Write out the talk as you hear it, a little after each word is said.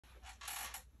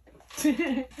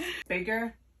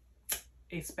Bigger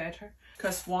is better.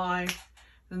 Because why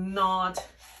not?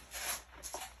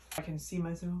 I can see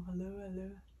myself.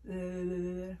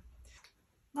 Hello.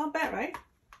 Not bad, right?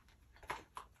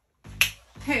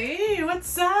 Hey,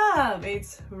 what's up?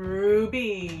 It's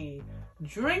Ruby.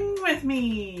 Drink with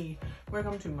me.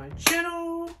 Welcome to my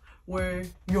channel where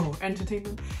your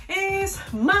entertainment is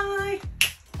my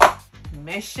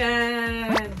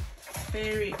mission.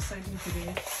 Very exciting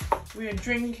today. We are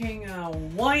drinking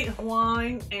white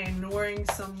wine and wearing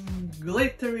some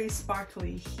glittery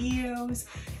sparkly heels.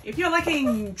 If you're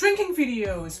liking drinking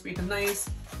videos with a nice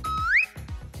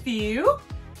feel,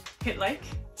 hit like,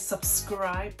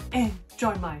 subscribe and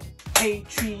join my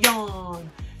Patreon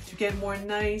to get more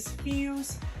nice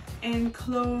views and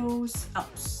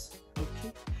close-ups.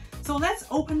 Okay, so let's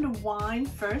open the wine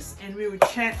first and we will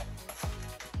check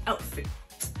outfit.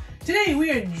 Today we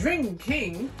are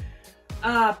drinking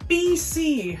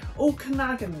BC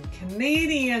Okanagan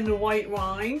Canadian white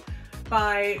wine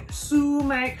by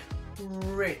Sumac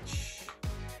Ridge.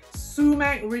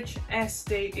 Sumac Ridge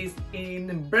Estate is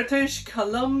in British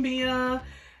Columbia,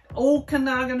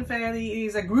 Okanagan Valley. It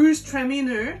is a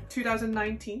Gewurztraminer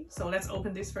 2019. So let's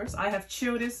open this first. I have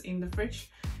chilled this in the fridge.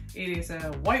 It is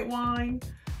a white wine,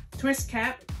 twist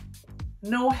cap,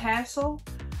 no hassle,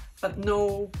 but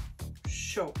no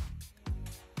show.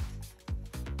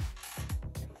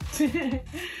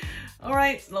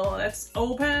 Alright, so let's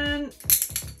open.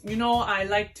 You know I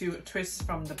like to twist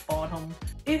from the bottom.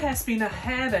 It has been a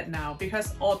habit now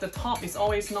because all the top is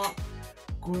always not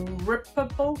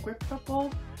grippable,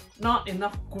 not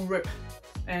enough grip.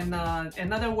 And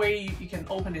another way you can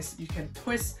open this, you can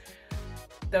twist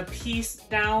the piece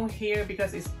down here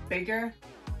because it's bigger,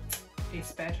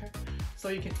 it's better. So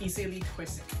you can easily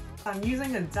twist it. I'm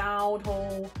using a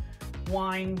Dangle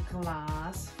wine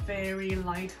glass, very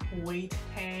lightweight,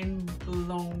 hand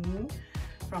blown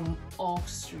from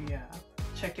Austria.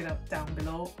 Check it out down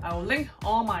below. I'll link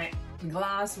all my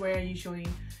glassware usually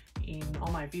in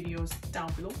all my videos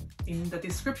down below in the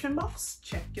description box.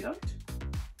 Check it out.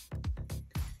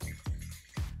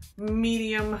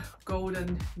 Medium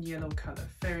golden yellow color.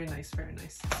 Very nice, very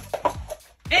nice.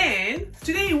 And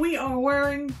today we are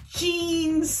wearing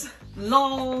jeans,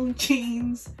 long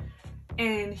jeans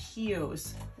and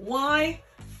heels. Why?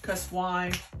 Because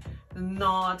why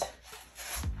not?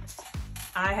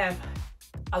 I have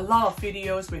a lot of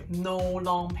videos with no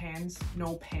long pants,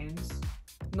 no pants,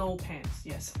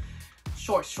 yes,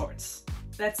 shorts.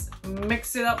 Let's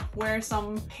mix it up, wear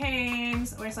some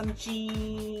pants, wear some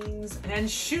jeans, and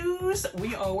shoes.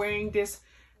 We are wearing this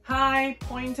high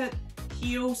pointed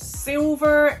heel,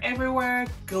 silver everywhere,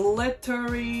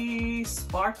 glittery,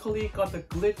 sparkly, got the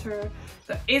glitter.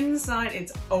 The inside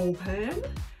is open,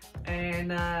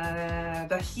 and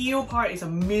the heel part is a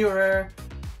mirror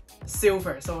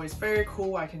silver, so it's very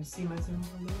cool. I can see myself.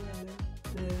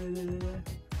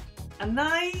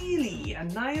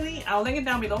 Anile. I'll link it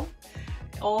down below.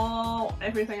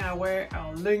 Everything I wear,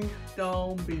 I'll link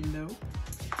down below.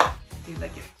 Do you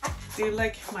like it? Do you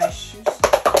like my shoes?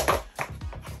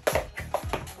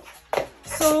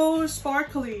 So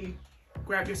sparkly.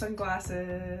 Grab your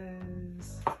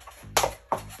sunglasses.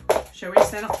 Shall we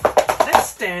stand up? Let's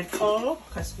stand up,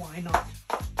 because why not?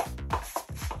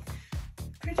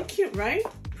 Pretty cute, right?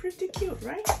 Pretty cute,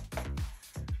 right?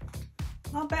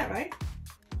 Not bad, right?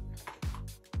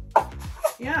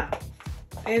 Yeah.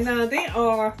 And they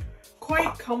are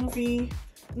quite comfy,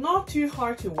 not too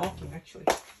hard to walk in actually.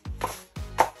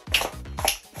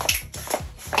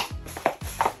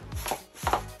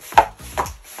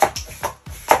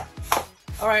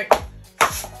 Alright,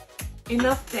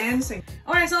 enough dancing.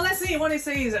 Alright, so let's see what it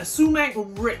says. Sumac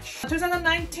Ridge.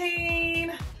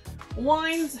 2019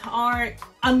 wines are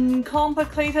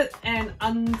uncomplicated and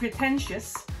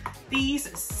unpretentious.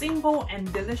 These simple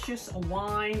and delicious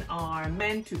wines are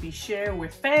meant to be shared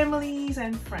with families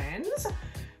and friends.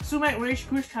 Sumac Ridge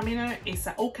Gewurztraminer is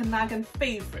an Okanagan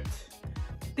favorite.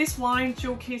 This wine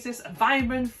showcases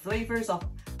vibrant flavors of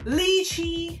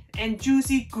lychee and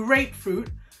juicy grapefruit,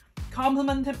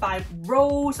 complemented by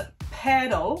rose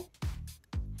petal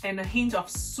and a hint of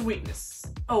sweetness.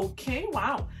 Okay,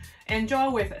 wow. Enjoy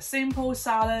with a simple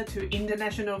salad to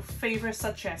international favorites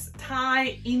such as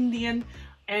Thai, Indian,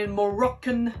 and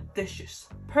Moroccan dishes.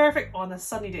 Perfect on a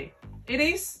sunny day. It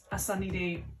is a sunny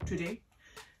day today,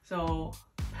 so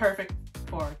perfect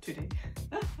for today.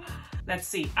 Let's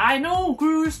see. I know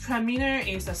Gewurztraminer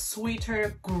is a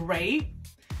sweeter grape,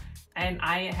 and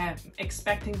I am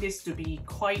expecting this to be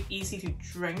quite easy to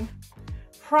drink.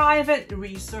 Private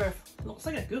Reserve. Looks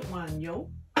like a good one, yo.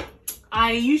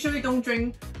 I usually don't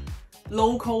drink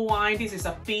local wine. This is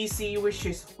a BC, which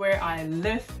is where I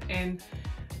live in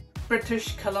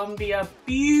British Columbia,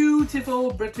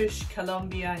 beautiful British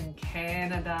Columbia in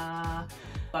Canada.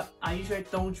 But I usually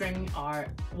don't drink our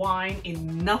wine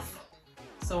enough,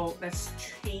 so let's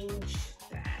change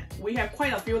that. We have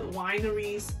quite a few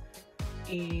wineries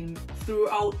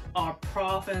throughout our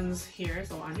province here,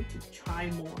 so I need to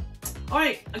try more.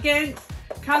 Alright, again,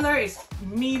 color is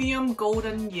medium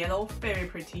golden yellow, very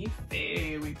pretty,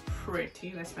 very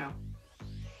pretty. Let's smell.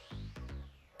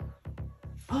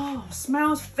 Oh,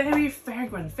 smells very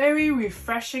fragrant, very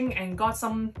refreshing, and got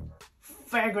some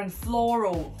fragrant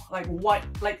floral, like white,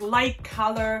 like light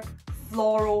color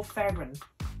floral fragrant.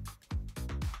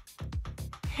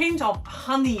 Hint of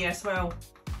honey as well.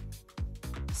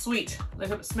 Sweet,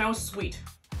 like it smells sweet.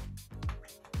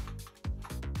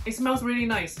 It smells really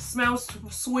nice. It smells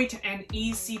sweet and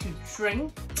easy to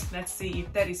drink. Let's see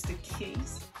if that is the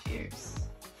case. Cheers.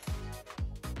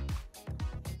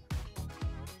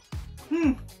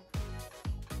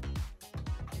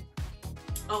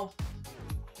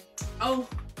 Oh,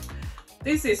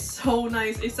 this is so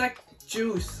nice. It's like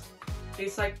juice.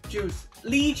 It's like juice.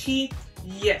 Lychee,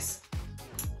 yes.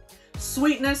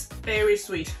 Sweetness, very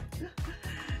sweet.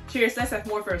 Cheers, let's have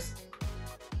more first.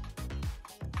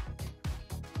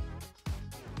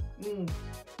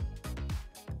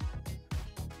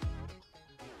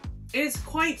 It's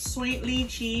quite sweet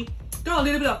lychee. Got a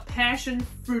little bit of passion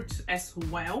fruit as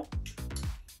well.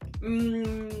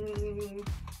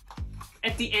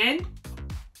 At the end,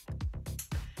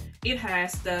 it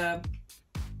has the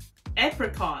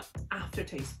apricot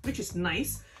aftertaste, which is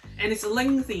nice, and it's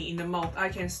lengthy in the mouth. I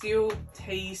can still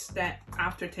taste that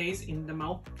aftertaste in the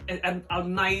mouth, a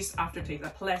nice aftertaste, a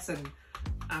pleasant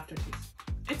aftertaste.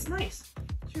 It's nice.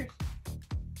 Cheers.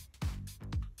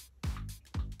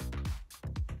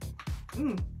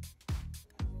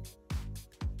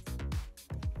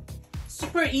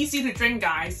 Super easy to drink,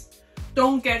 guys.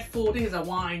 Don't get full. This is a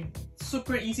wine.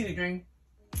 Super easy to drink.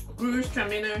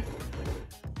 Gewurztraminer.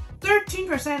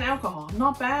 13% alcohol.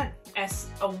 Not bad. As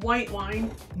a white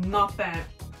wine, not bad.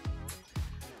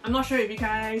 I'm not sure if you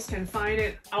guys can find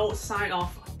it outside of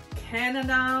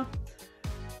Canada,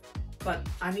 but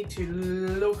I need to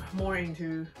look more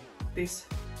into this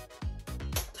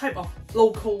type of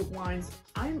local wines.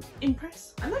 I'm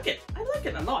impressed. I like it. I like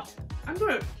it a lot. I'm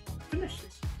gonna finish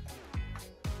this.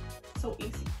 So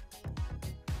easy.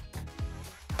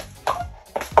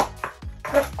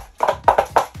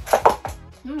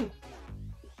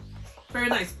 Very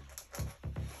nice.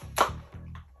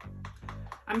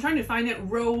 I'm trying to find it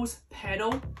rose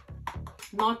petal.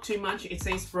 Not too much. It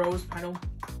says rose petal.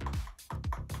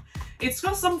 It's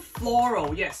got some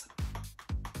floral, yes.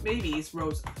 Maybe it's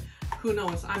rose. Who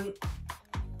knows?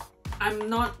 I'm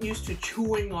not used to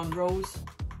chewing on rose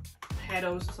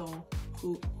petals, so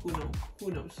who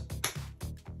knows?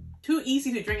 Too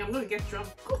easy to drink. I'm gonna get drunk.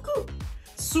 Cool.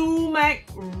 Sumac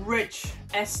Ridge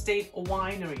Estate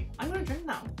Winery. I'm gonna drink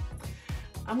now.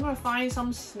 I'm gonna find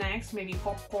some snacks, maybe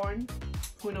popcorn,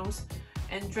 who knows,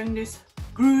 and drink this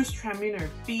Gewurztraminer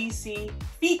BC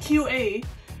BQA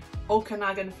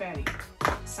Okanagan Valley.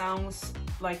 Sounds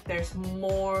like there's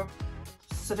more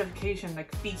certification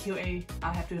like BQA.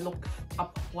 I have to look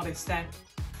up what is that.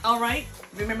 Alright,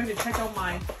 remember to check out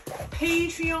my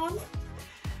Patreon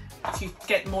to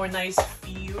get more nice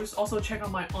views. Also check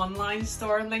out my online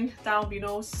store, link down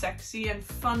below. Sexy and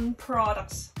fun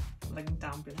products, link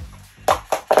down below.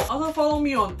 Also follow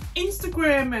me on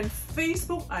Instagram and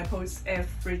Facebook. I post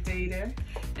every day there.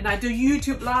 And I do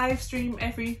YouTube live stream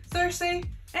every Thursday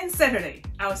and Saturday.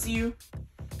 I'll see you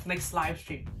next live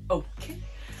stream. Okay.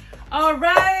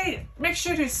 Alright. Make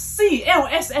sure to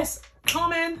CLSS,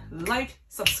 comment, like,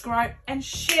 subscribe, and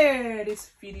share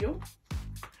this video.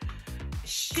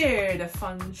 Share the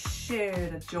fun, share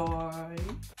the joy.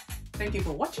 Thank you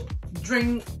for watching.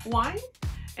 Drink wine,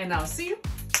 and I'll see you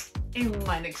in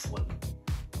my next one.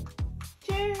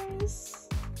 Cheers!